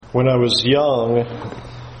When I was young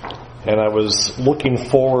and I was looking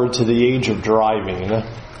forward to the age of driving, I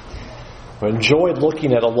enjoyed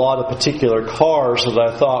looking at a lot of particular cars that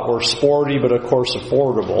I thought were sporty but of course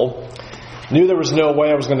affordable. Knew there was no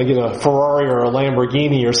way I was going to get a Ferrari or a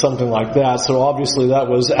Lamborghini or something like that, so obviously that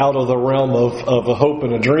was out of the realm of a hope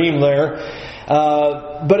and a dream there.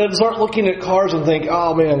 But I'd start looking at cars and think,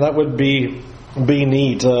 oh man, that would be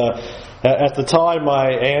neat. At the time,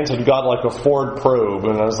 my aunt had got like a Ford Probe,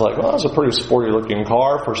 and I was like, well, that's a pretty sporty-looking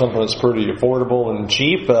car for something that's pretty affordable and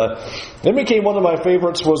cheap. Then became one of my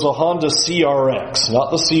favorites was a Honda CRX,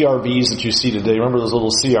 not the CRVs that you see today. Remember those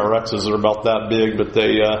little CRXs that are about that big, but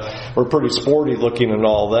they were pretty sporty-looking and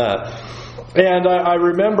all that. And I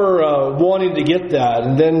remember wanting to get that,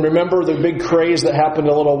 and then remember the big craze that happened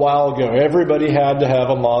a little while ago. Everybody had to have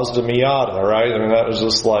a Mazda Miata, right? I mean, that was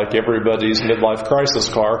just like everybody's midlife crisis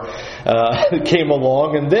car that came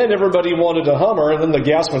along. And then everybody wanted a Hummer, and then the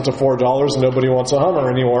gas went to $4, and nobody wants a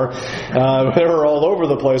Hummer anymore. They were all over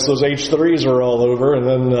the place. Those H3s were all over, and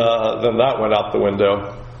then that went out the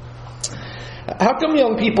window. How come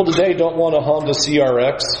young people today don't want a Honda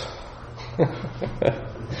CRX?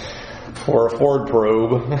 Or a Ford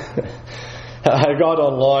Probe. I got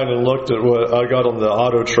online and looked at I got on the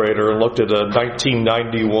Auto Trader and looked at a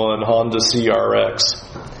 1991 Honda CRX.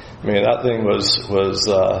 I mean, that thing was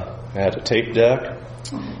had a tape deck,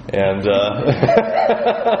 and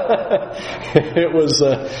it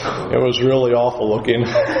was really awful looking.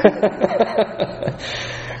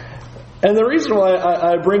 And the reason why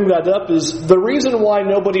I bring that up is the reason why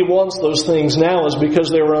nobody wants those things now is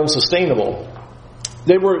because they were unsustainable.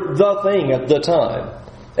 They were the thing at the time.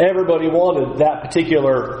 Everybody wanted that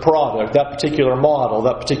particular product, that particular model,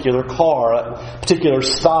 that particular car, that particular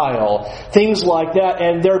style, things like that,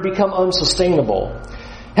 and they're become unsustainable.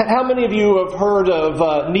 How many of you have heard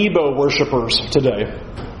of Nebo worshippers today?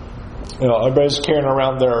 You know, everybody's carrying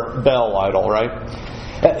around their Bel idol, right?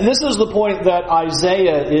 This is the point that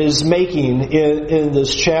Isaiah is making in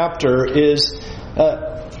this chapter is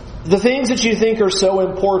the things that you think are so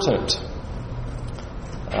important.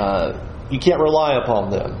 You can't rely upon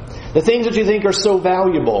them. The things that you think are so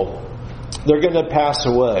valuable, they're going to pass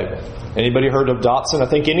away. Anybody heard of Datsun? I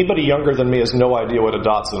think anybody younger than me has no idea what a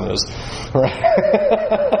Datsun is. Right?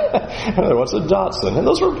 What's a Datsun? And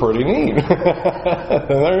those were pretty neat.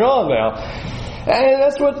 They're gone now. And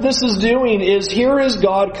that's what this is doing, is here is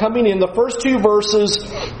God coming in. The first two verses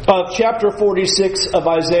of chapter 46 of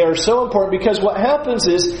Isaiah are so important because what happens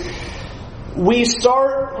is we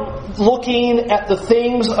start looking at the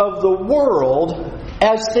things of the world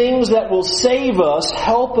as things that will save us,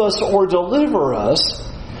 help us, or deliver us,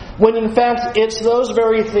 when in fact it's those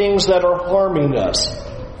very things that are harming us.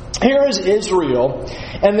 Here is Israel,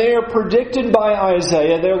 and they are predicted by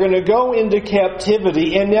Isaiah. They're going to go into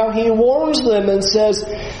captivity, and now he warns them and says,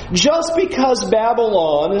 just because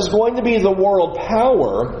Babylon is going to be the world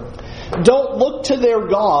power, don't look to their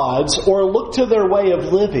gods or look to their way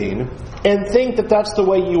of living and think that that's the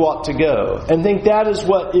way you ought to go. And think that is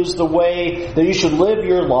what is the way that you should live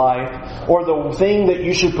your life or the thing that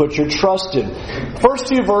you should put your trust in. First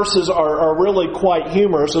two verses are really quite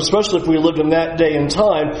humorous, especially if we lived in that day and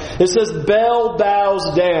time. It says, Bel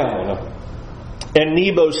bows down and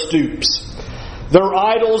Nebo stoops. Their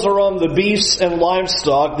idols are on the beasts and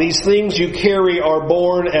livestock. These things you carry are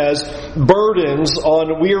borne as burdens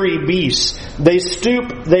on weary beasts. They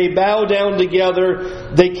stoop, they bow down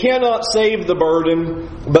together. They cannot save the burden,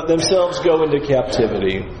 but themselves go into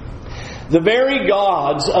captivity. The very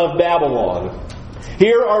gods of Babylon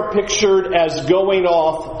here are pictured as going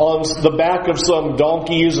off on the back of some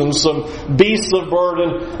donkeys and some beasts of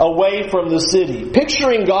burden away from the city.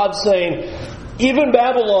 Picturing God saying, even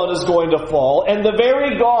Babylon is going to fall, and the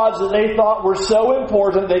very gods that they thought were so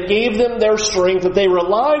important, that gave them their strength, that they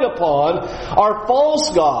relied upon, are false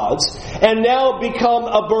gods, and now become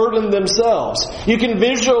a burden themselves. You can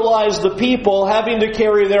visualize the people having to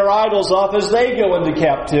carry their idols off as they go into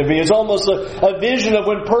captivity. It's almost a vision of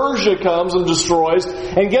when Persia comes and destroys,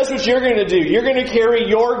 and guess what you're going to do? You're going to carry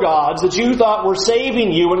your gods that you thought were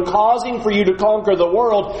saving you and causing for you to conquer the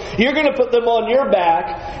world. You're going to put them on your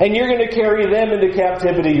back, and you're going to carry them into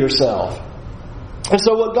captivity yourself. And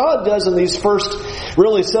so what God does in these first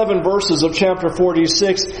really 7 verses of chapter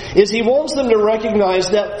 46 is He wants them to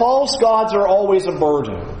recognize that false gods are always a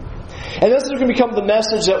burden. And this is going to become the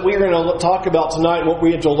message that we're going to talk about tonight, what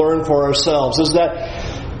we have to learn for ourselves, is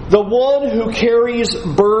that the one who carries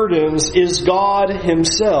burdens is God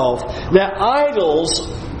Himself. That idols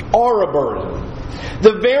are a burden.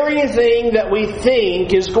 The very thing that we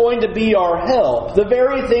think is going to be our help, the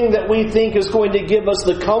very thing that we think is going to give us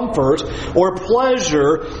the comfort or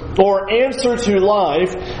pleasure or answer to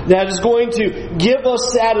life, that is going to give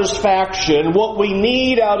us satisfaction, what we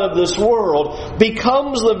need out of this world,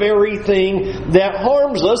 becomes the very thing that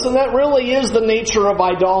harms us, and that really is the nature of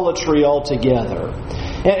idolatry altogether.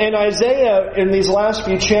 And Isaiah, in these last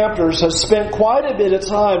few chapters, has spent quite a bit of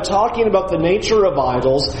time talking about the nature of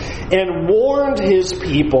idols and warned his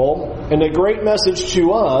people, in a great message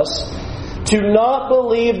to us, to not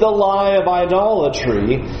believe the lie of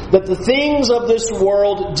idolatry, that the things of this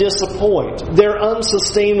world disappoint. They're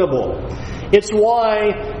unsustainable. It's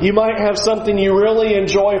why you might have something you really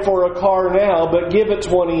enjoy for a car now, but give it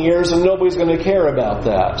 20 years and nobody's going to care about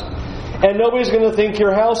that. And nobody's going to think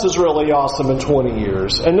your house is really awesome in 20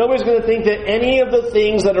 years. And nobody's going to think that any of the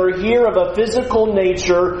things that are here of a physical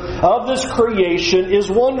nature of this creation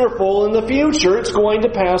is wonderful in the future. It's going to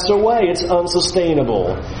pass away. It's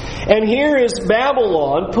unsustainable. And here is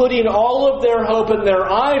Babylon putting all of their hope in their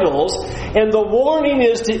idols. And the warning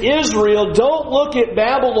is to Israel, don't look at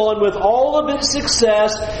Babylon with all of its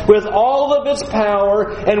success, with all of its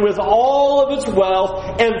power, and with all of its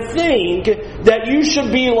wealth, and think that you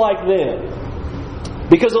should be like them.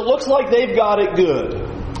 Because it looks like they've got it good.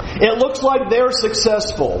 It looks like they're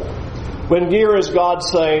successful. When here is God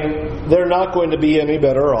saying they're not going to be any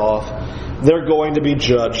better off. They're going to be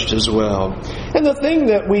judged as well. And the thing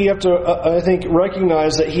that we have to, I think,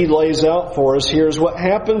 recognize that he lays out for us here is what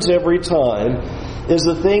happens every time is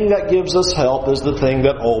the thing that gives us help is the thing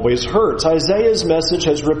that always hurts. Isaiah's message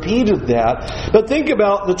has repeated that. But think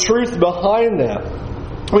about the truth behind that.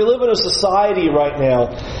 We live in a society right now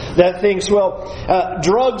that thinks,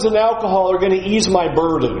 drugs and alcohol are going to ease my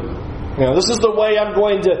burden. This is the way I'm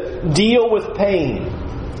going to deal with pain.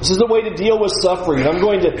 This is the way to deal with suffering. I'm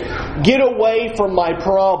going to get away from my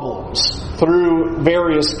problems through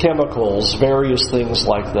various chemicals, various things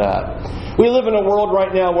like that. We live in a world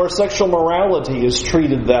right now where sexual morality is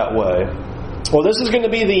treated that way. Well, this is going to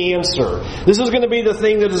be the answer. This is going to be the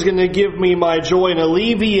thing that is going to give me my joy and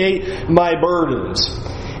alleviate my burdens.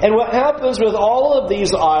 And what happens with all of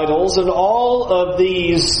these idols and all of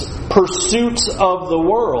these pursuits of the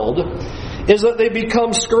world is that they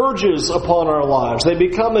become scourges upon our lives. They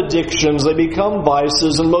become addictions, they become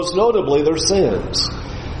vices, and most notably, they're sins.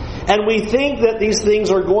 And we think that these things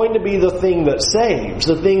are going to be the thing that saves,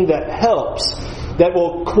 the thing that helps, that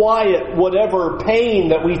will quiet whatever pain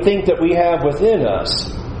that we think that we have within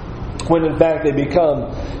us, when in fact they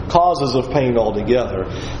become causes of pain altogether.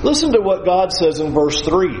 Listen to what God says in verse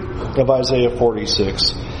 3 of Isaiah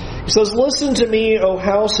 46. He says, "Listen to me, O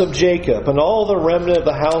house of Jacob, and all the remnant of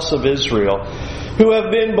the house of Israel, who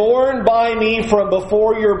have been born by me from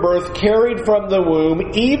before your birth, carried from the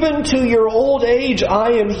womb, even to your old age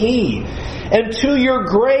I am He, and to your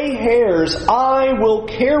gray hairs I will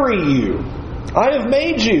carry you. I have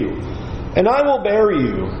made you, and I will bear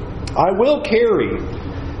you. I will carry,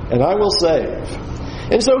 and I will save."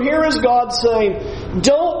 And so here is God saying,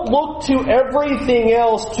 don't look to everything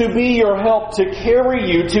else to be your help, to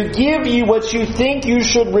carry you, to give you what you think you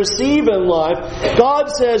should receive in life. God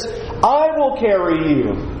says, I will carry you.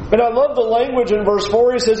 And I love the language in verse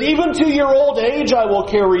 4. He says, even to your old age I will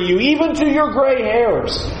carry you, even to your gray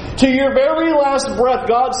hairs. To your very last breath,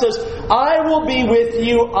 God says, I will be with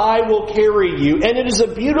you, I will carry you. And it is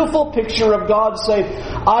a beautiful picture of God saying,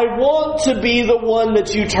 I want to be the one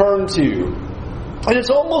that you turn to. And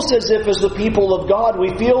it's almost as if as the people of God,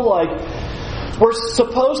 we feel like we're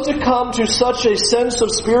supposed to come to such a sense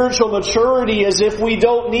of spiritual maturity as if we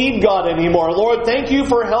don't need God anymore. Lord, thank you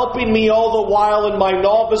for helping me all the while in my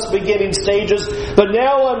novice beginning stages, but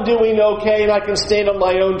now I'm doing okay and I can stand on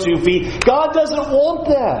my own 2 feet. God doesn't want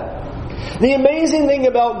that. The amazing thing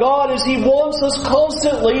about God is He wants us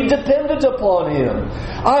constantly dependent upon Him.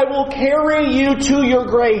 I will carry you to your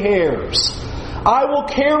gray hairs. I will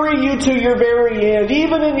carry you to your very end.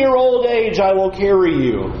 Even in your old age, I will carry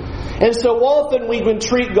you. And so often we can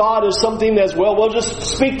treat God as something as, well, we'll just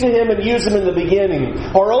speak to Him and use Him in the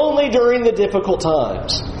beginning, or only during the difficult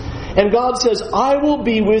times. And God says, I will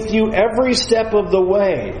be with you every step of the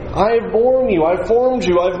way. I have born you, I've formed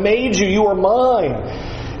you, I've made you, you are mine.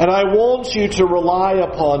 And I want you to rely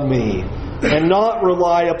upon me and not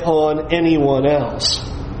rely upon anyone else.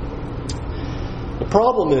 The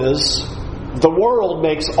problem is, the world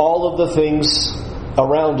makes all of the things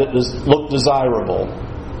around it look desirable.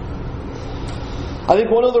 I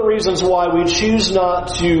think one of the reasons why we choose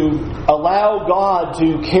not to allow God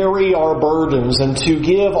to carry our burdens and to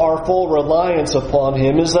give our full reliance upon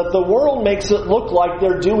Him is that the world makes it look like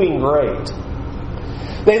they're doing great.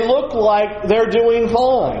 They look like they're doing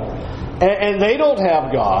fine. And they don't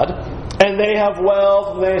have God. And they have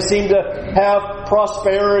wealth, and they seem to have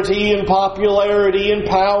prosperity and popularity and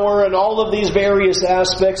power and all of these various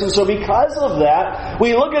aspects. And so because of that,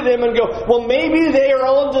 we look at them and go, well, maybe they are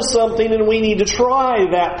onto something and we need to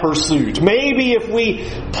try that pursuit. Maybe if we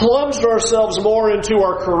plunged ourselves more into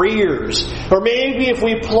our careers, or maybe if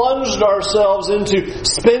we plunged ourselves into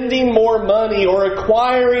spending more money or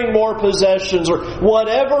acquiring more possessions, or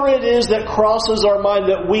whatever it is that crosses our mind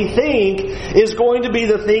that we think is going to be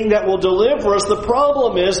the thing that will deliver us. The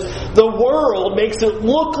problem is the world makes it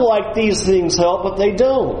look like these things help, but they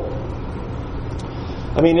don't.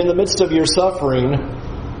 I mean, in the midst of your suffering,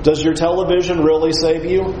 does your television really save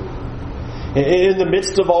you? In the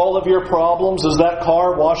midst of all of your problems, is that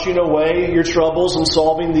car washing away your troubles and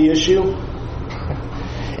solving the issue?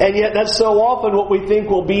 And yet that's so often what we think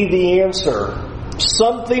will be the answer.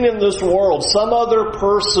 Something in this world, some other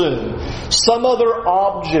person, some other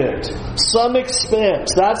object, some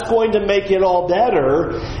expense, that's going to make it all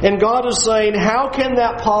better. And God is saying, how can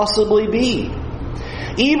that possibly be?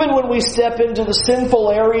 Even when we step into the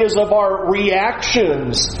sinful areas of our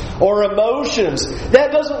reactions or emotions,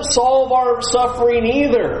 that doesn't solve our suffering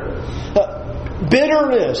either.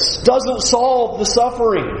 Bitterness doesn't solve the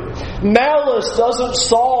suffering. Malice doesn't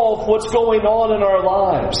solve what's going on in our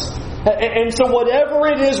lives. And so whatever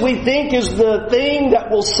it is we think is the thing that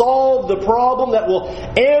will solve the problem, that will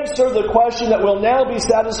answer the question, that will now be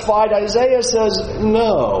satisfied, Isaiah says,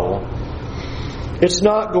 no, it's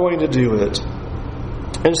not going to do it.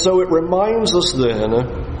 And so it reminds us then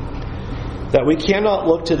that we cannot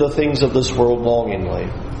look to the things of this world longingly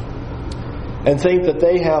and think that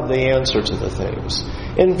they have the answer to the things.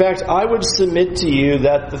 In fact, I would submit to you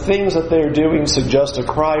that the things that they're doing suggest a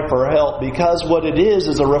cry for help, because what it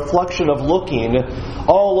is a reflection of looking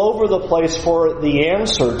all over the place for the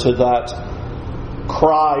answer to that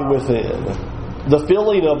cry within. The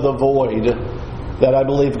filling of the void that I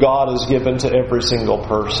believe God has given to every single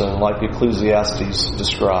person, like Ecclesiastes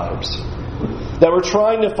describes. That we're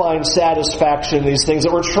trying to find satisfaction in these things.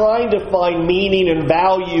 That we're trying to find meaning and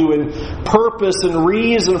value and purpose and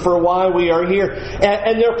reason for why we are here.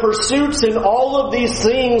 And their pursuits in all of these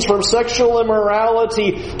things, from sexual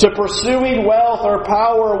immorality to pursuing wealth or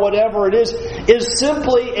power or whatever it is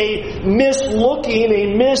simply a mislooking,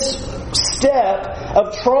 a misstep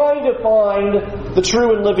of trying to find the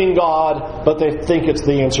true and living God, but they think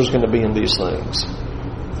the answer is going to be in these things.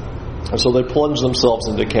 And so they plunge themselves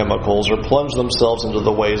into chemicals, or plunge themselves into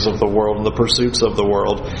the ways of the world and the pursuits of the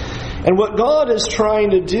world. And what God is trying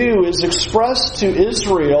to do is express to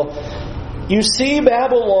Israel, you see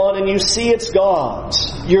Babylon and you see its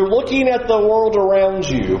gods. You're looking at the world around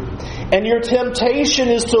you, and your temptation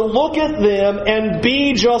is to look at them and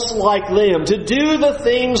be just like them, to do the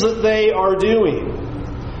things that they are doing.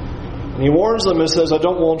 And he warns them and says, I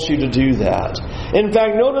don't want you to do that. In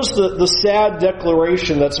fact, notice the sad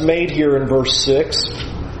declaration that's made here in verse 6.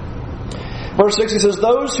 Verse 6, he says,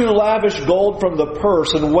 those who lavish gold from the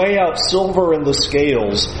purse and weigh out silver in the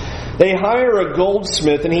scales, they hire a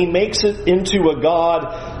goldsmith and he makes it into a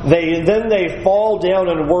god. Then they fall down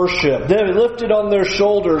and worship. They lift it on their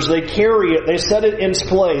shoulders. They carry it. They set it in its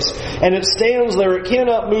place. And it stands there. It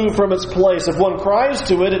cannot move from its place. If one cries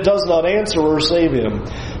to it, it does not answer or save him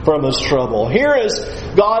from his trouble. Here is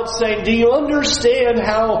God saying, do you understand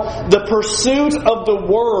how the pursuit of the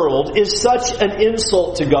world is such an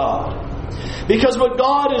insult to God? Because what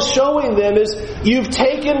God is showing them is, you've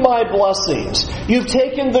taken my blessings. You've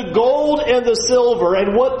taken the gold and the silver,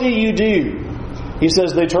 and what do? He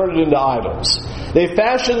says they turn it into idols. They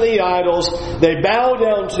fashion the idols, they bow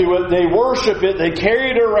down to it, they worship it, they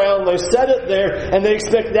carry it around, they set it there, and they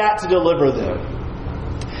expect that to deliver them.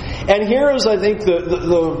 And here is, I think,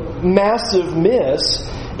 the massive miss,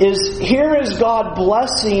 is here is God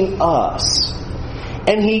blessing us.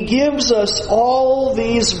 And He gives us all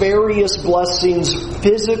these various blessings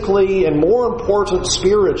physically and, more important,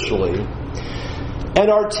 spiritually. And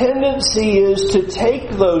our tendency is to take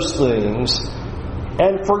those things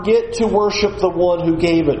and forget to worship the one who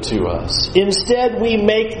gave it to us. Instead, we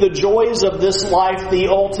make the joys of this life the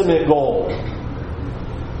ultimate goal.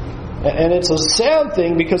 And it's a sad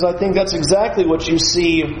thing, because I think that's exactly what you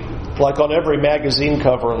see like on every magazine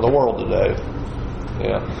cover in the world today.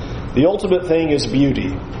 Yeah. The ultimate thing is beauty.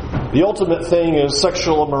 The ultimate thing is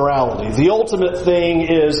sexual immorality. The ultimate thing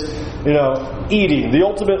is, eating. The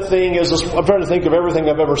ultimate thing is, I'm trying to think of everything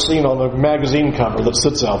I've ever seen on the magazine cover that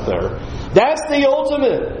sits out there. That's the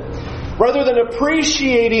ultimate. Rather than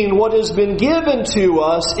appreciating what has been given to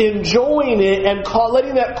us, enjoying it, and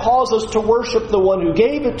letting that cause us to worship the one who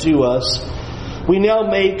gave it to us, we now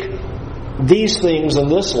make these things in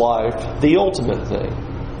this life the ultimate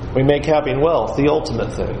thing. We make having wealth the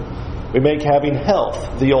ultimate thing. We make having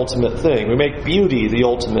health the ultimate thing. We make beauty the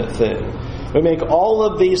ultimate thing. We make all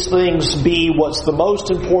of these things be what's the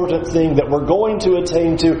most important thing that we're going to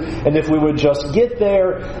attain to, and if we would just get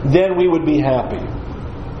there, then we would be happy.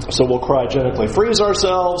 So we'll cryogenically freeze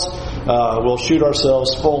ourselves, we'll shoot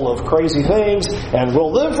ourselves full of crazy things, and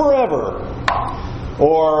we'll live forever.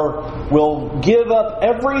 Or we'll give up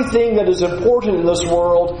everything that is important in this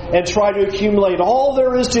world and try to accumulate all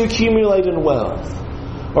there is to accumulate in wealth.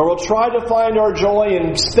 Or we'll try to find our joy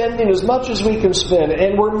in spending as much as we can spend.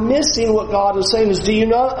 And we're missing what God is saying is, do you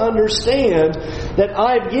not understand that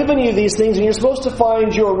I've given you these things and you're supposed to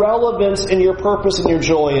find your relevance and your purpose and your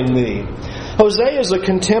joy in me? Hosea is a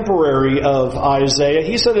contemporary of Isaiah.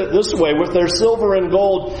 He said it this way, with their silver and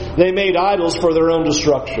gold they made idols for their own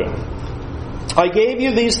destruction. I gave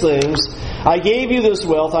you these things, I gave you this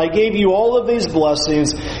wealth, I gave you all of these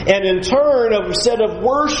blessings, and in turn, instead of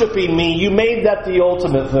worshiping me, you made that the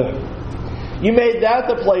ultimate thing. You made that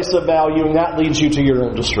the place of value, and that leads you to your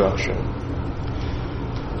own destruction.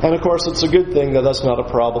 And of course, it's a good thing that that's not a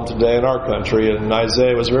problem today in our country, and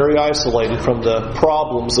Isaiah was very isolated from the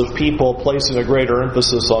problems of people placing a greater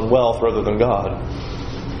emphasis on wealth rather than God.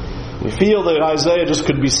 You feel that Isaiah just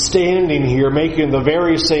could be standing here making the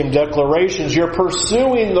very same declarations. You're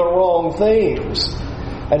pursuing the wrong things.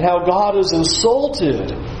 And how God is insulted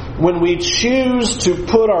when we choose to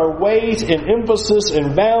put our weight and emphasis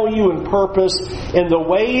and value and purpose in the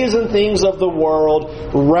ways and things of the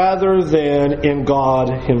world rather than in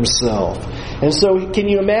God Himself. And so can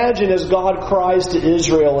you imagine as God cries to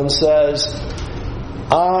Israel and says,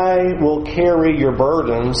 I will carry your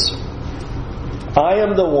burdens. I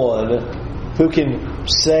am the one who can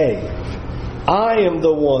save. I am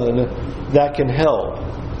the one that can help.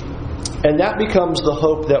 And that becomes the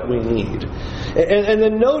hope that we need. And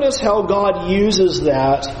then notice how God uses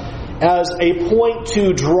that as a point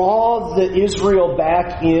to draw the Israel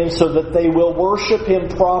back in so that they will worship Him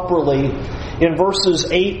properly in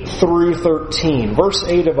verses 8 through 13. Verse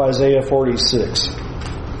 8 of Isaiah 46.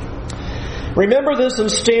 Remember this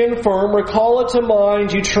and stand firm. Recall it to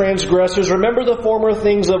mind, you transgressors. Remember the former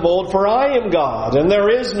things of old. For I am God, and there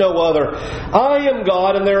is no other. I am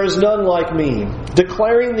God, and there is none like me.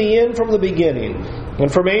 Declaring the end from the beginning,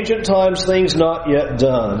 and from ancient times things not yet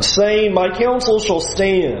done. Saying, my counsel shall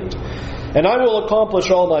stand, and I will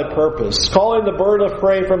accomplish all my purpose. Calling the bird of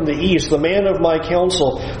prey from the east, the man of my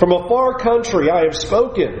counsel. From a far country I have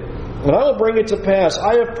spoken, and I will bring it to pass.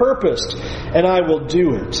 I have purposed, and I will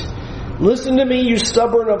do it. Listen to me, you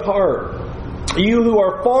stubborn of heart. You who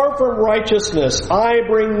are far from righteousness, I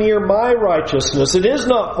bring near my righteousness. It is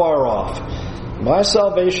not far off. My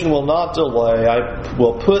salvation will not delay. I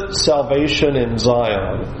will put salvation in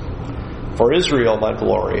Zion. For Israel, my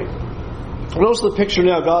glory. Notice the picture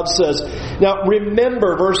now. God says, now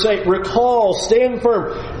remember, verse 8, recall, stand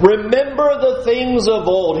firm. Remember the things of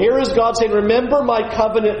old. Here is God saying, remember my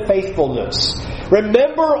covenant faithfulness.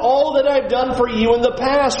 Remember all that I've done for you in the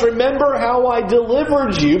past. Remember how I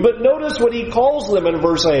delivered you. But notice what He calls them in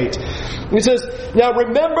verse 8. He says, now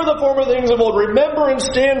remember the former things of old. Remember and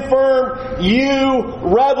stand firm, you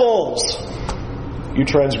rebels, you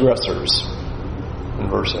transgressors. In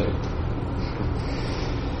verse 8.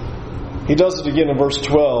 He does it again in verse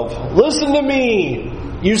 12. Listen to me,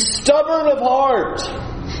 you stubborn of heart.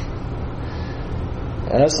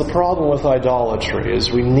 And that's the problem with idolatry,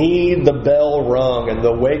 is we need the bell rung and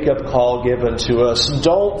the wake-up call given to us.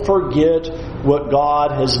 Don't forget what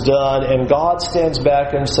God has done. And God stands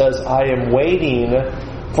back and says, I am waiting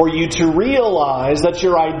for you to realize that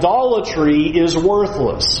your idolatry is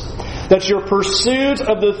worthless. That your pursuit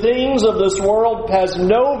of the things of this world has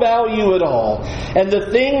no value at all. And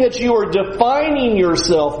the thing that you are defining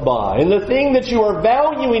yourself by, and the thing that you are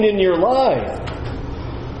valuing in your life,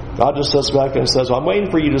 God just sits back and says, I'm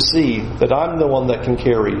waiting for you to see that I'm the one that can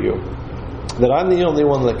carry you. That I'm the only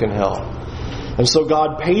one that can help. And so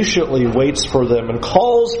God patiently waits for them and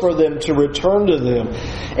calls for them to return to them.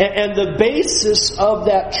 And the basis of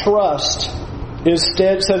that trust is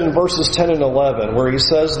said in verses 10 and 11, where He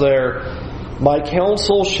says there, my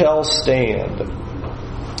counsel shall stand,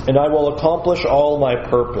 and I will accomplish all my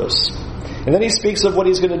purpose. And then He speaks of what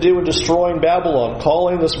He's going to do in destroying Babylon,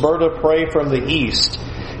 calling this bird of prey from the east.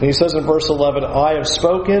 And He says in verse 11, I have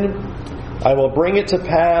spoken, I will bring it to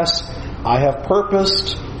pass, I have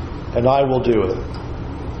purposed, and I will do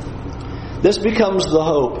it. This becomes the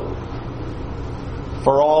hope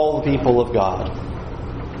for all the people of God.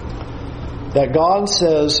 That God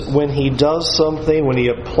says when He does something, when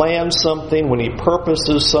He plans something, when He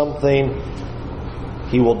purposes something,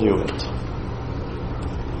 He will do it.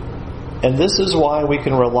 And this is why we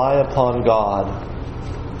can rely upon God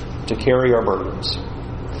to carry our burdens.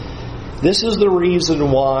 This is the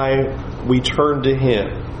reason why we turn to Him.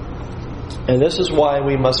 And this is why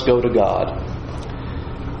we must go to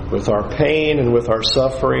God with our pain and with our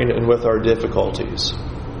suffering and with our difficulties.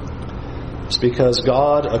 It's because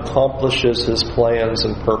God accomplishes His plans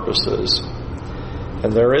and purposes.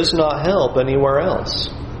 And there is not help anywhere else.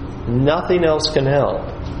 Nothing else can help.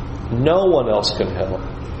 No one else can help.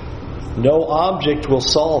 No object will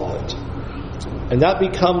solve it. And that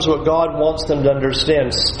becomes what God wants them to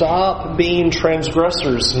understand. Stop being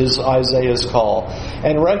transgressors, is Isaiah's call,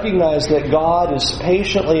 and recognize that God is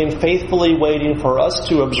patiently and faithfully waiting for us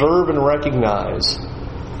to observe and recognize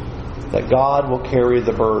that God will carry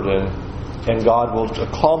the burden and God will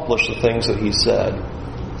accomplish the things that He said.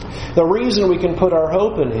 The reason we can put our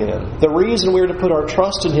hope in Him, the reason we're to put our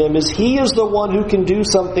trust in Him, is He is the one who can do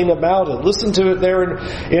something about it. Listen to it there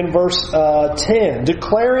in verse 10.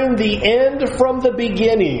 Declaring the end from the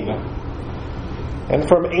beginning, and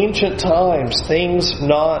from ancient times, things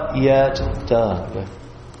not yet done.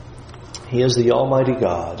 He is the Almighty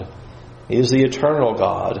God. He is the eternal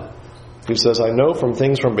God, who says, I know from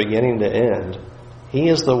things from beginning to end. He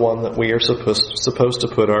is the one that we are supposed to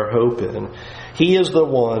put our hope in. He is the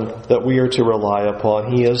one that we are to rely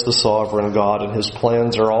upon. He is the sovereign God, and His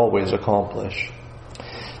plans are always accomplished.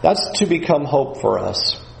 That's to become hope for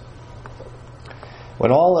us.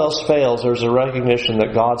 When all else fails, there's a recognition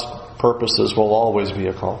that God's purposes will always be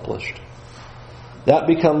accomplished. That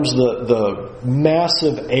becomes the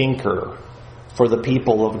massive anchor for the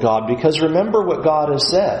people of God. Because remember what God has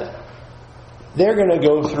said. They're going to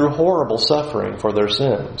go through horrible suffering for their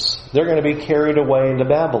sins. They're going to be carried away into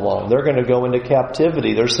Babylon. They're going to go into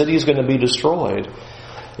captivity. Their city is going to be destroyed.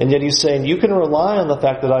 And yet He's saying, you can rely on the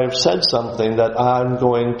fact that I have said something that I'm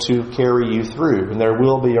going to carry you through. And there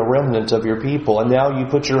will be a remnant of your people. And now you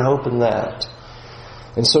put your hope in that.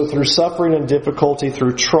 And so through suffering and difficulty,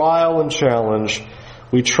 through trial and challenge,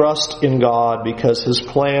 we trust in God because His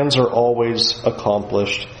plans are always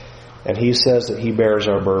accomplished. And He says that He bears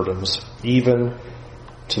our burdens, even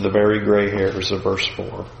to the very gray hairs of verse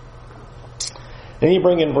 4. Then you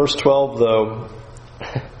bring in verse 12, though,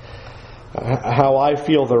 how I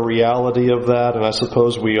feel the reality of that, and I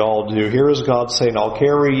suppose we all do. Here is God saying, I'll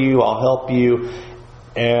carry you, I'll help you,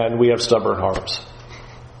 and we have stubborn hearts.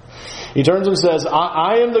 He turns and says,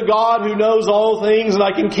 I am the God who knows all things, and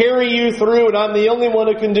I can carry you through, and I'm the only one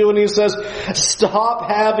who can do it. And He says, stop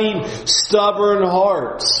having stubborn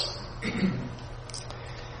hearts.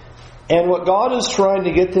 And what God is trying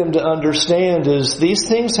to get them to understand is these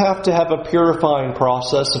things have to have a purifying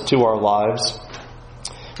process to our lives.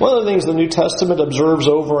 One of the things the New Testament observes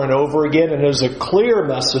over and over again, and is a clear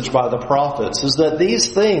message by the prophets, is that these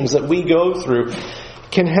things that we go through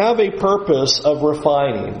can have a purpose of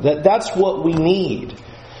refining. That's what we need.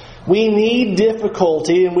 We need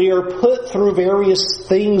difficulty, and we are put through various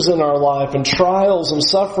things in our life and trials and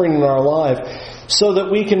suffering in our life so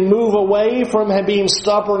that we can move away from being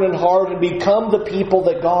stubborn and hard and become the people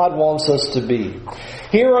that God wants us to be.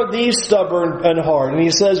 Here are these stubborn and hard. And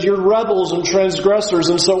He says, you're rebels and transgressors,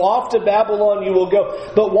 and so off to Babylon you will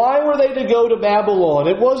go. But why were they to go to Babylon?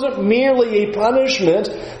 It wasn't merely a punishment,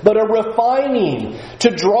 but a refining to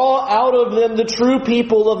draw out of them the true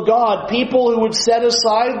people of God. People who would set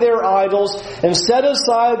aside their idols and set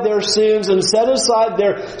aside their sins and set aside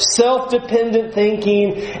their self-dependent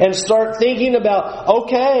thinking and start thinking about,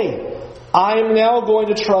 okay, I am now going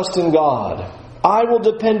to trust in God. I will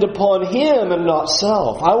depend upon Him and not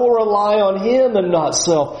self. I will rely on Him and not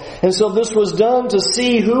self. And so this was done to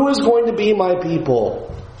see who is going to be my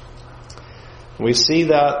people. We see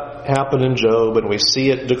that happen in Job, and we see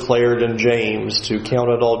it declared in James to count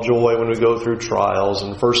it all joy when we go through trials.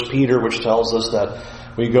 And 1 Peter, which tells us that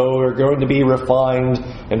are going to be refined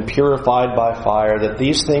and purified by fire, that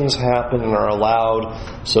these things happen and are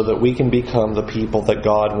allowed so that we can become the people that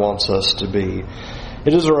God wants us to be.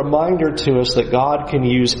 It is a reminder to us that God can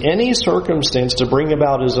use any circumstance to bring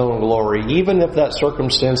about His own glory, even if that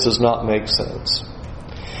circumstance does not make sense.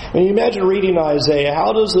 When you imagine reading Isaiah,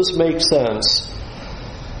 how does this make sense?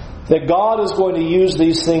 That God is going to use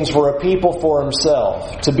these things for a people for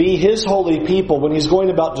Himself, to be His holy people when He's going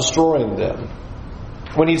about destroying them.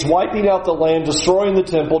 When He's wiping out the land, destroying the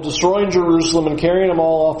temple, destroying Jerusalem, and carrying them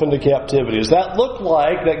all off into captivity. Does that look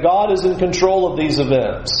like that God is in control of these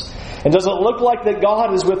events? And does it look like that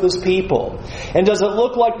God is with His people? And does it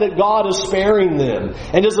look like that God is sparing them?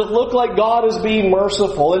 And does it look like God is being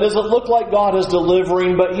merciful? And does it look like God is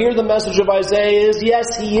delivering? But here the message of Isaiah is,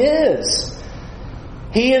 yes, He is.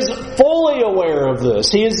 He is fully aware of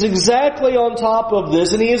this. He is exactly on top of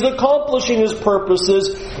this, and he is accomplishing his purposes,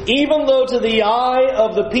 even though to the eye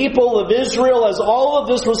of the people of Israel, as all of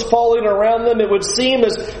this was falling around them, it would seem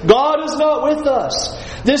as God is not with us.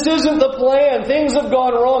 This isn't the plan. Things have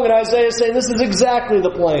gone wrong, and Isaiah is saying this is exactly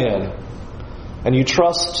the plan. And you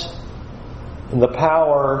trust in the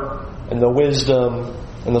power and the wisdom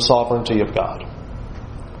and the sovereignty of God.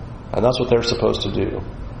 And that's what they're supposed to do.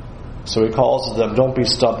 So he calls them, don't be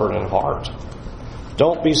stubborn in heart.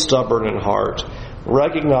 Don't be stubborn in heart.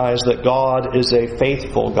 Recognize that God is a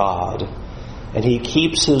faithful God, and he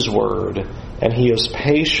keeps his word, and he is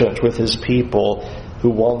patient with his people who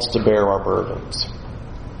wants to bear our burdens.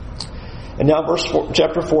 And now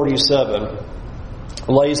chapter 47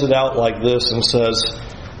 lays it out like this and says,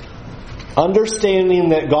 understanding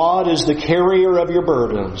that God is the carrier of your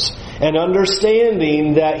burdens, and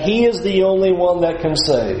understanding that he is the only one that can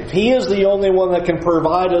save. He is the only one that can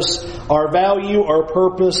provide us our value, our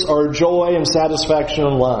purpose, our joy, and satisfaction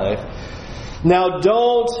in life. Now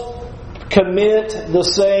don't commit the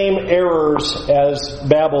same errors as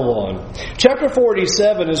Babylon. Chapter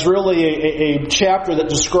 47 is really a chapter that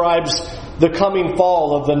describes the coming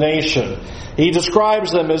fall of the nation. He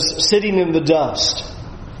describes them as sitting in the dust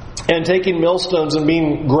and taking millstones and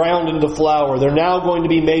being ground into flour. They're now going to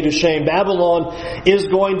be made ashamed. Babylon is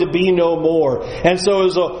going to be no more. And so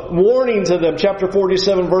as a warning to them, chapter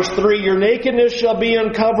 47 verse 3, your nakedness shall be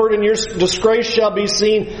uncovered and your disgrace shall be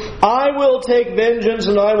seen. I will take vengeance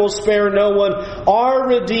and I will spare no one. Our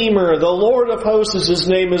Redeemer, the Lord of hosts, his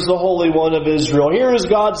name is the Holy One of Israel. Here is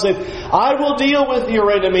God saying, I will deal with your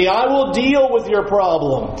enemy. I will deal with your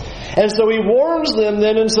problem. And so he warns them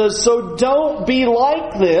then and says, so don't be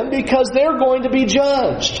like them, because they're going to be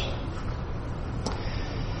judged.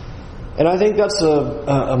 And I think that's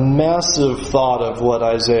a massive thought of what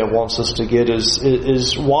Isaiah wants us to get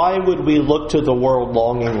is why would we look to the world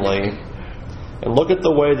longingly and look at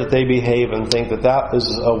the way that they behave and think that that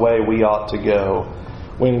is a way we ought to go,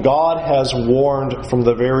 when God has warned from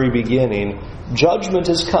the very beginning, judgment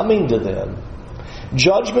is coming to them.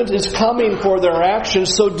 Judgment is coming for their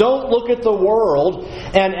actions, so don't look at the world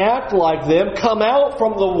and act like them. Come out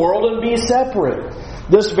from the world and be separate.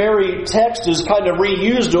 This very text is kind of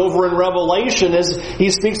reused over in Revelation as he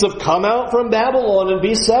speaks of come out from Babylon and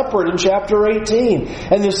be separate in chapter 18.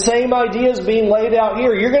 And the same idea is being laid out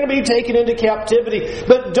here. You're going to be taken into captivity,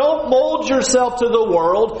 but don't mold yourself to the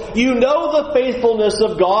world. You know the faithfulness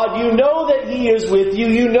of God. You know that he is with you.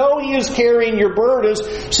 You know he is carrying your burdens.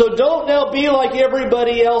 So don't now be like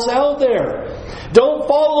everybody else out there. Don't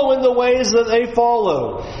follow in the ways that they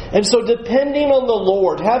follow. And so depending on the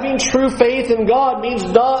Lord, having true faith in God means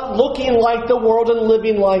not looking like the world and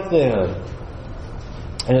living like them.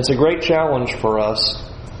 And it's a great challenge for us,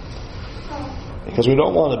 because we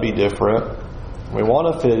don't want to be different. We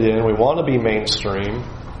want to fit in. We want to be mainstream.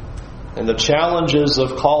 And the challenges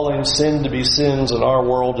of calling sin to be sins in our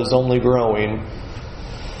world is only growing.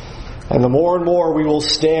 And the more and more we will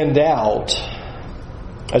stand out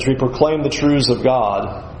as we proclaim the truths of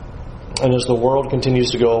God, and as the world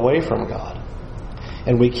continues to go away from God.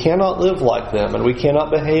 And we cannot live like them, and we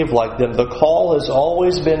cannot behave like them. The call has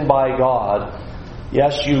always been by God.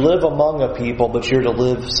 Yes, you live among a people, but you're to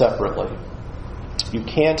live separately. You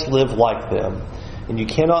can't live like them, and you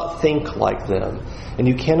cannot think like them, and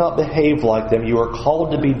you cannot behave like them. You are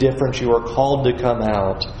called to be different. You are called to come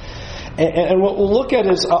out. And what we'll look at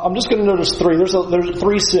is, I'm just going to notice three. There's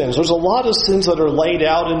three sins. There's a lot of sins that are laid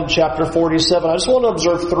out in chapter 47. I just want to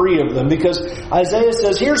observe three of them, because Isaiah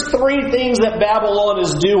says, here's three things that Babylon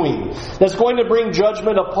is doing that's going to bring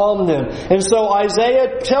judgment upon them. And so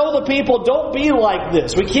Isaiah, tell the people, don't be like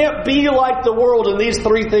this. We can't be like the world in these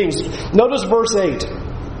three things. Notice verse 8.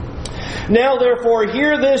 Now therefore,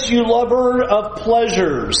 hear this, you lover of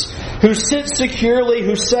pleasures, who sit securely,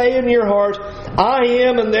 who say in your heart, I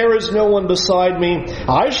am, and there is no one beside me.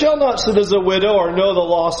 I shall not sit as a widow or know the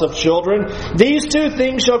loss of children. These two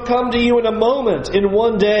things shall come to you in a moment, in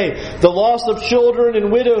one day. The loss of children and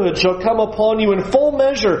widowhood shall come upon you in full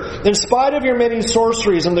measure, in spite of your many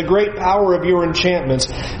sorceries and the great power of your enchantments.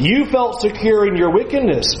 You felt secure in your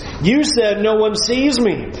wickedness. You said, no one sees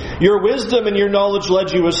me. Your wisdom and your knowledge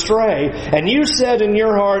led you astray. And you said in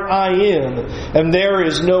your heart, I am, and there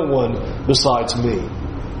is no one besides me.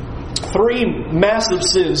 Three massive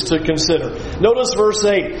sins to consider. Notice verse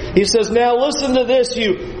 8. He says, now listen to this,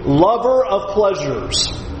 you lover of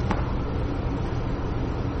pleasures.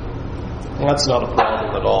 That's not a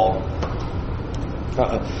problem at all.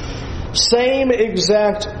 Same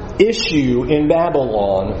exact issue in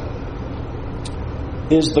Babylon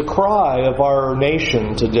is the cry of our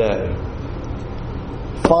nation today.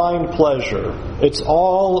 find pleasure. It's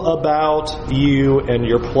all about you and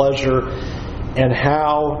your pleasure and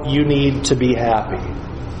how you need to be happy.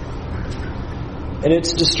 And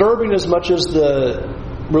it's disturbing as much as the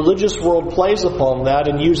religious world plays upon that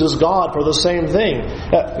and uses God for the same thing.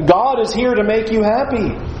 God is here to make you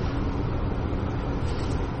happy.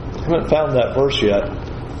 I haven't found that verse yet.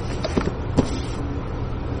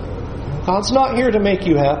 God's not here to make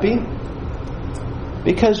you happy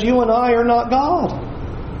because you and I are not God.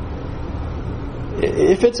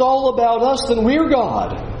 If it's all about us, then we're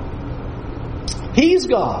God. He's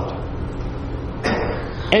God.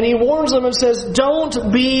 And He warns them and says,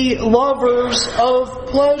 don't be lovers of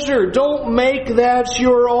pleasure. Don't make that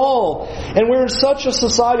your all. And we're in such a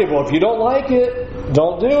society, well, if you don't like it,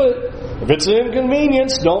 don't do it. If it's an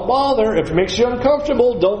inconvenience, don't bother. If it makes you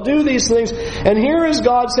uncomfortable, don't do these things. And here is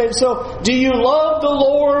God saying, so do you love the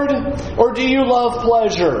Lord or do you love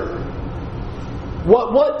pleasure?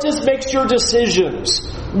 What just makes your decisions?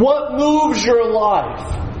 What moves your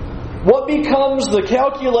life? What becomes the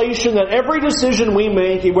calculation that every decision we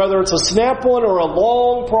make, whether it's a snap one or a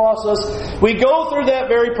long process, we go through that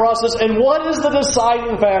very process, and what is the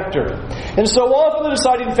deciding factor? And so often the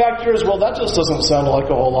deciding factor is, well, that just doesn't sound like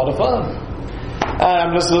a whole lot of fun.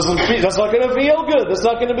 That's not going to feel good. That's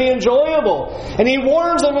not going to be enjoyable. And He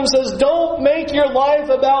warns them and says, don't make your life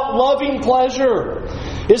about loving pleasure.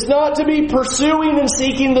 It's not to be pursuing and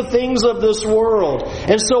seeking the things of this world.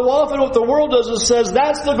 And so often what the world does is says,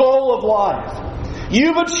 that's the goal of life.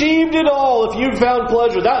 You've achieved it all if you've found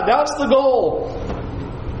pleasure. That's the goal.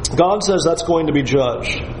 God says that's going to be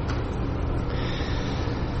judged.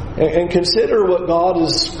 And consider what God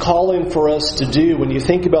is calling for us to do when you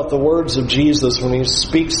think about the words of Jesus when He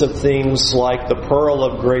speaks of things like the pearl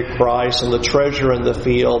of great price and the treasure in the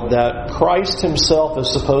field, that Christ Himself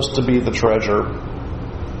is supposed to be the treasure.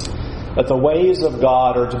 That the ways of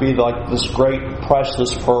God are to be like this great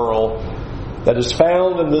precious pearl that is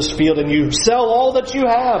found in this field, and you sell all that you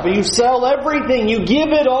have, you sell everything, you give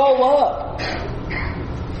it all up.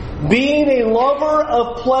 Being a lover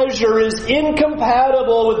of pleasure is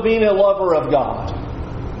incompatible with being a lover of God.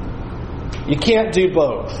 You can't do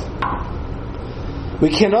both. We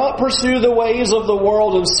cannot pursue the ways of the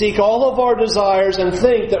world and seek all of our desires and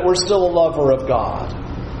think that we're still a lover of God.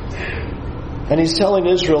 And He's telling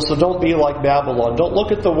Israel, so don't be like Babylon. Don't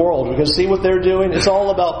look at the world, because see what they're doing? It's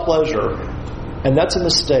all about pleasure. And that's a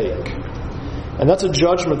mistake. And that's a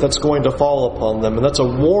judgment that's going to fall upon them. And that's a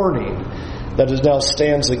warning that now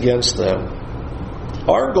stands against them.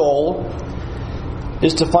 Our goal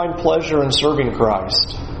is to find pleasure in serving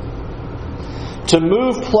Christ. To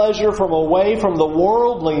move pleasure from away from the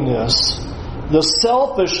worldliness, the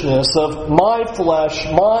selfishness of my flesh,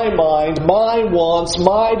 my mind, my wants,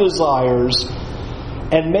 my desires,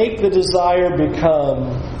 and make the desire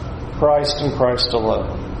become Christ and Christ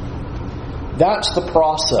alone. That's the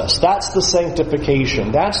process. That's the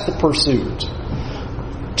sanctification. That's the pursuit.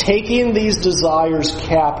 Taking these desires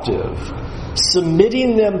captive,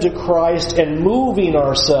 submitting them to Christ, and moving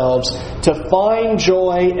ourselves to find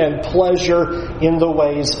joy and pleasure in the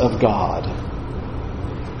ways of God.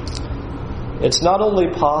 It's not only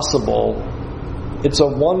possible, it's a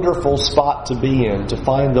wonderful spot to be in, to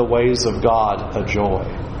find the ways of God a joy.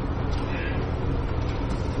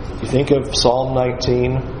 You think of Psalm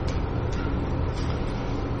 19,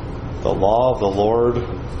 the law of the Lord,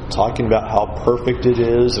 talking about how perfect it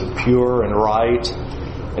is and pure and right.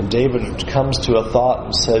 And David comes to a thought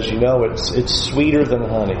and says, it's sweeter than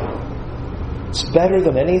honey. It's better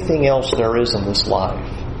than anything else there is in this life.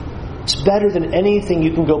 It's better than anything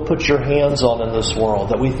you can go put your hands on in this world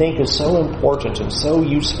that we think is so important and so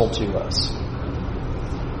useful to us.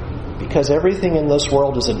 Because everything in this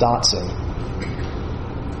world is a Datsun.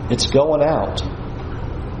 It's going out.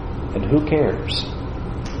 And who cares?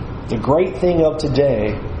 The great thing of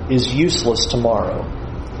today is useless tomorrow.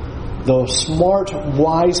 The smart,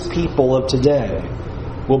 wise people of today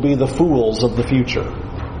will be the fools of the future.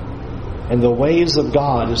 And the ways of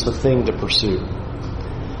God is the thing to pursue.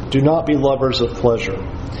 Do not be lovers of pleasure.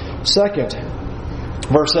 Second,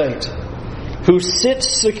 verse 8. Who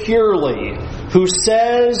sits securely, who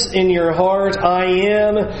says in your heart, I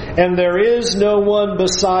am, and there is no one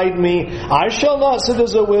beside me. I shall not sit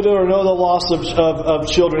as a widow or know the loss of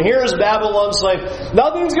children. Here is Babylon saying,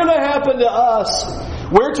 nothing's going to happen to us.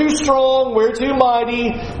 We're too strong, we're too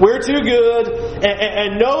mighty, we're too good,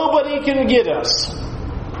 and nobody can get us.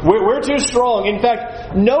 We're too strong. In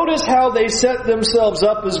fact, notice how they set themselves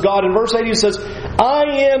up as God. In verse 8 he says,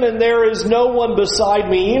 I am and there is no one beside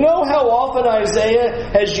me. You know how often Isaiah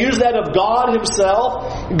has used that of God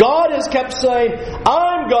Himself? God has kept saying,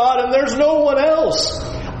 I'm God and there's no one else.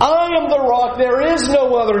 I am the rock, there is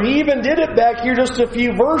no other. He even did it back here just a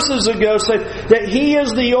few verses ago, saying that He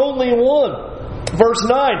is the only one. Verse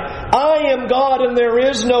 9, I am God and there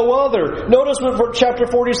is no other. Notice what chapter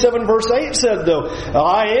 47 verse 8 said though.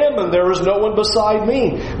 I am and there is no one beside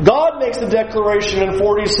me. God makes the declaration in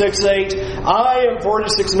 46:8, I am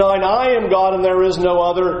 46:9, I am God and there is no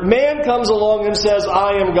other. Man comes along and says,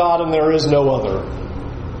 I am God and there is no other.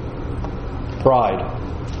 Pride.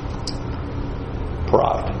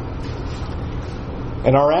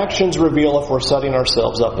 And our actions reveal if we're setting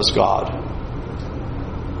ourselves up as God.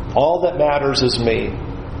 All that matters is me.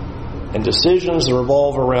 And decisions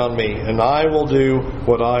revolve around me. And I will do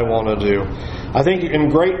what I want to do. I think in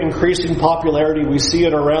great increasing popularity we see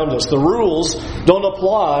it around us. The rules don't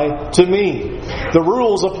apply to me. The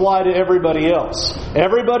rules apply to everybody else.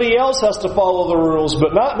 Everybody else has to follow the rules,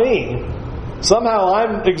 but not me. Somehow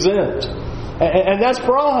I'm exempt. And that's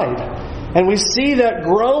pride. And we see that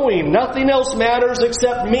growing. Nothing else matters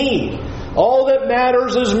except me. All that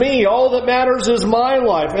matters is me. All that matters is my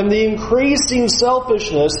life. And the increasing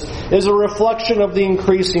selfishness is a reflection of the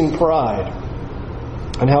increasing pride.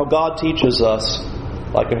 And how God teaches us,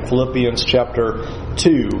 like in Philippians chapter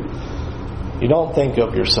 2, you don't think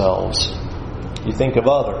of yourselves. You think of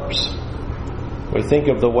others. We think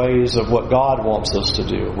of the ways of what God wants us to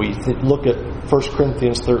do. We look at 1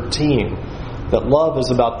 Corinthians 13, that love is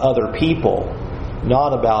about other people,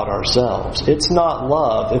 not about ourselves. It's not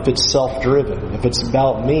love if it's self-driven. If it's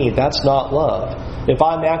about me, that's not love. If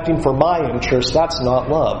I'm acting for my interest, that's not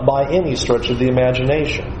love by any stretch of the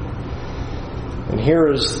imagination. And here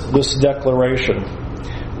is this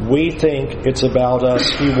declaration. We think it's about us.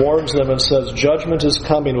 He warns them and says, judgment is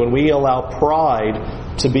coming when we allow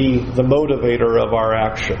pride to be the motivator of our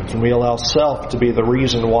actions. And we allow self to be the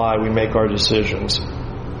reason why we make our decisions.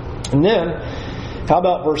 And then, how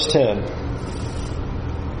about verse 10?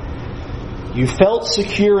 You felt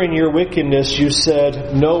secure in your wickedness. You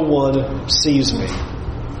said, no one sees me.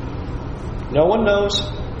 No one knows.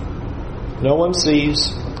 No one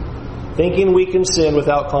sees. Thinking we can sin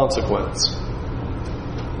without consequence.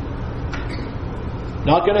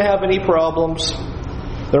 Not going to have any problems.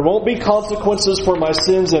 There won't be consequences for my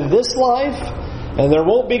sins in this life, and there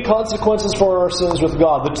won't be consequences for our sins with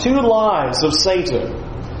God. The two lies of Satan.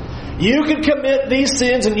 You can commit these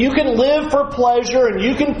sins and you can live for pleasure and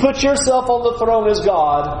you can put yourself on the throne as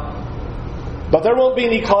God. But there won't be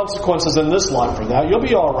any consequences in this life for that. You'll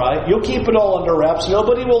be alright. You'll keep it all under wraps.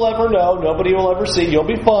 Nobody will ever know. Nobody will ever see. You'll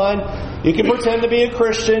be fine. You can pretend to be a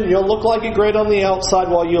Christian. You'll look like a great on the outside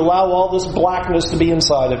while you allow all this blackness to be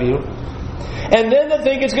inside of you. And then to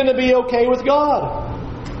think it's going to be okay with God.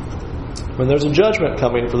 When there's a judgment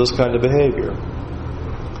coming for this kind of behavior.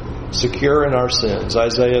 Secure in our sins.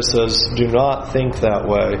 Isaiah says, do not think that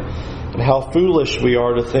way. And how foolish we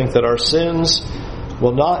are to think that our sins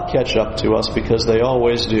will not catch up to us, because they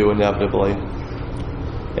always do inevitably.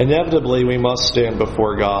 Inevitably we must stand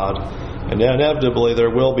before God. And inevitably there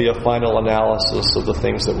will be a final analysis of the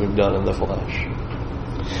things that we've done in the flesh.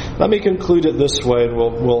 Let me conclude it this way and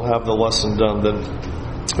we'll have the lesson done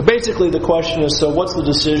then. Basically the question is, so what's the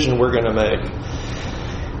decision we're going to make?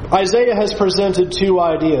 Isaiah has presented two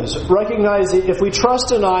ideas. Recognize that if we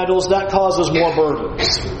trust in idols, that causes more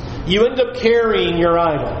burdens. You end up carrying your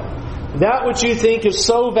idol. That which you think is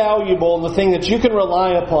so valuable and the thing that you can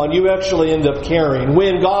rely upon, you actually end up carrying.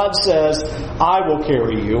 When God says, I will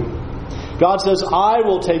carry you. God says, I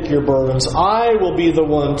will take your burdens. I will be the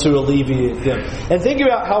one to alleviate them. And think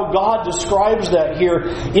about how God describes that here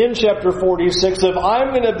in chapter 46. If I'm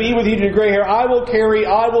going to be with you to your gray hair, I will carry,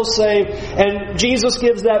 I will save. And Jesus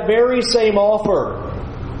gives that very same offer.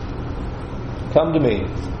 Come to me,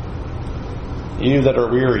 you that are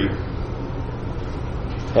weary,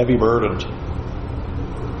 heavy burdened.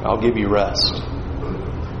 I'll give you rest.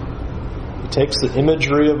 Takes the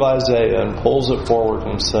imagery of Isaiah and pulls it forward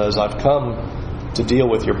and says, I've come to deal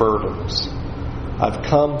with your burdens. I've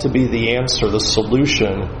come to be the answer, the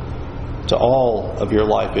solution to all of your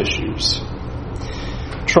life issues.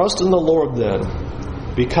 Trust in the Lord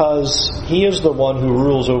then, because He is the one who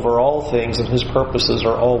rules over all things and His purposes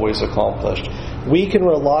are always accomplished. We can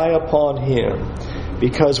rely upon Him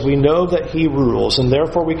because we know that He rules, and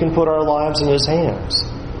therefore we can put our lives in His hands.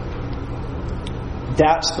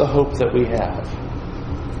 That's the hope that we have.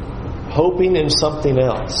 Hoping in something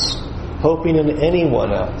else, hoping in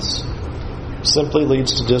anyone else, simply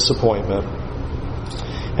leads to disappointment.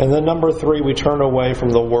 And then number 3, we turn away from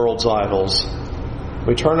the world's idols.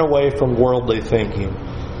 We turn away from worldly thinking.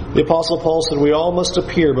 The Apostle Paul said, we all must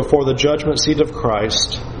appear before the judgment seat of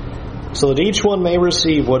Christ, so that each one may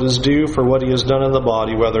receive what is due for what he has done in the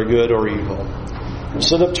body, whether good or evil.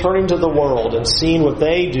 Instead of turning to the world and seeing what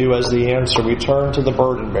they do as the answer, we turn to the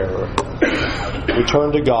burden bearer. We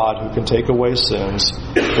turn to God who can take away sins.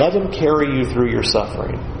 Let Him carry you through your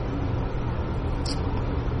suffering.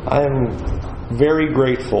 I am very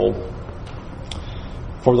grateful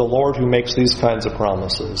for the Lord who makes these kinds of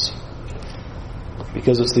promises,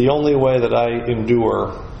 because it's the only way that I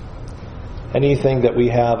endure anything that we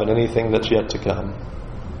have and anything that's yet to come.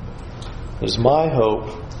 It is my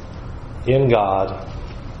hope in God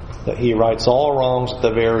that He rights all wrongs at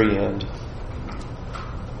the very end,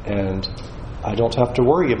 and I don't have to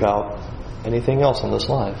worry about anything else in this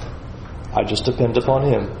life. I just depend upon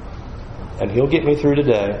Him, and He'll get me through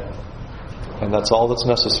today, and that's all that's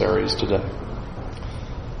necessary is today.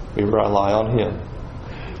 We rely on Him.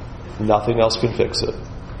 Nothing else can fix it.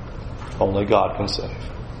 Only God can save.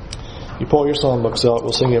 You pull your songbooks out,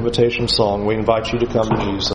 we'll sing the invitation song. We invite you to come to Jesus.